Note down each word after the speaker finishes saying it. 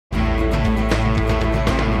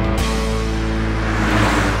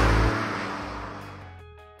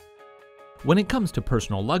When it comes to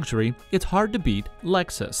personal luxury, it's hard to beat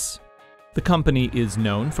Lexus. The company is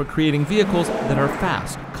known for creating vehicles that are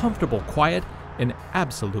fast, comfortable, quiet, and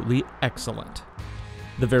absolutely excellent.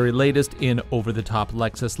 The very latest in over-the-top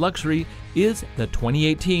Lexus luxury is the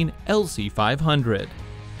 2018 LC 500.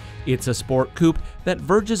 It's a sport coupe that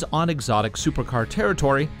verges on exotic supercar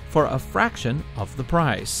territory for a fraction of the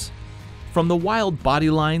price. From the wild body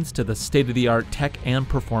lines to the state-of-the-art tech and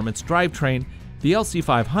performance drivetrain, the LC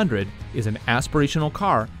 500 is an aspirational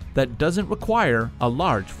car that doesn't require a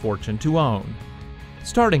large fortune to own.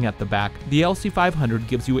 Starting at the back, the LC 500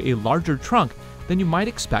 gives you a larger trunk than you might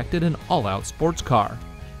expect in an all-out sports car.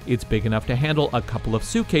 It's big enough to handle a couple of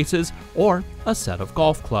suitcases or a set of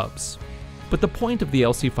golf clubs. But the point of the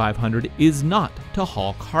LC 500 is not to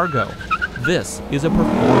haul cargo. This is a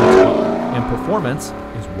performance car, and performance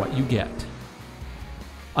is what you get.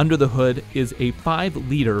 Under the hood is a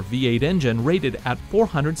 5-liter V8 engine rated at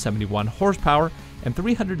 471 horsepower and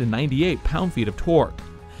 398 pound-feet of torque.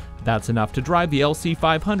 That's enough to drive the LC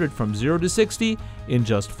 500 from 0 to 60 in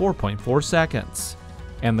just 4.4 seconds.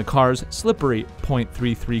 And the car's slippery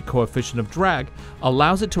 0.33 coefficient of drag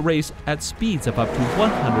allows it to race at speeds of up to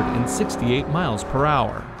 168 miles per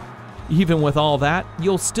hour. Even with all that,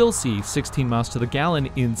 you'll still see 16 miles to the gallon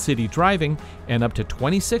in city driving and up to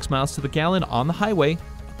 26 miles to the gallon on the highway,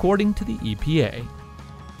 according to the EPA.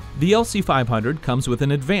 The LC 500 comes with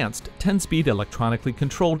an advanced 10-speed electronically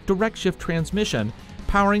controlled direct-shift transmission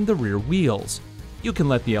powering the rear wheels. You can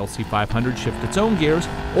let the LC 500 shift its own gears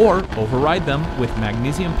or override them with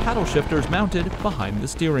magnesium paddle shifters mounted behind the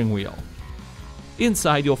steering wheel.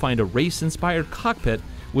 Inside, you'll find a race-inspired cockpit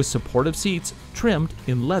with supportive seats trimmed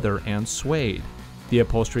in leather and suede. The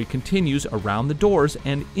upholstery continues around the doors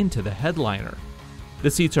and into the headliner. The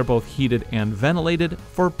seats are both heated and ventilated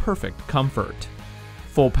for perfect comfort.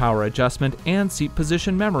 Full power adjustment and seat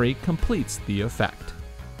position memory completes the effect.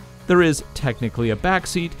 There is technically a back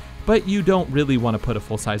seat, but you don't really want to put a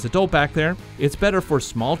full-size adult back there. It's better for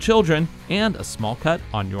small children and a small cut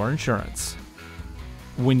on your insurance.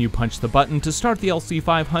 When you punch the button to start the LC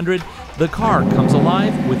 500, the car comes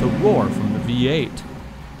alive with a roar from the V8.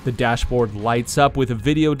 The dashboard lights up with a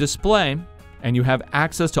video display, and you have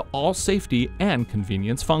access to all safety and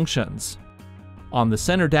convenience functions. On the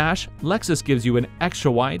center dash, Lexus gives you an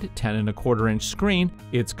extra-wide 10.25-inch screen.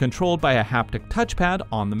 It's controlled by a haptic touchpad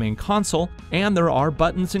on the main console, and there are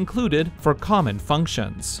buttons included for common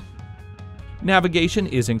functions. Navigation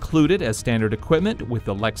is included as standard equipment with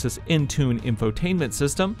the Lexus InTune infotainment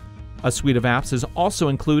system. A suite of apps is also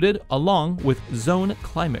included, along with zone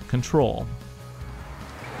climate control.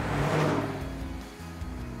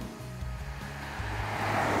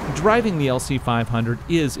 Driving the LC 500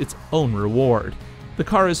 is its own reward. The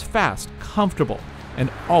car is fast, comfortable,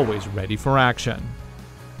 and always ready for action.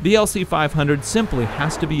 The LC 500 simply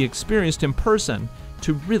has to be experienced in person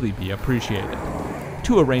to really be appreciated.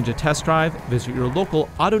 To arrange a test drive, visit your local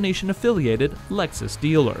AutoNation affiliated Lexus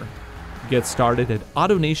dealer. Get started at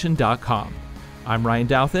AutoNation.com. I'm Ryan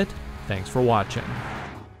Douthit. Thanks for watching.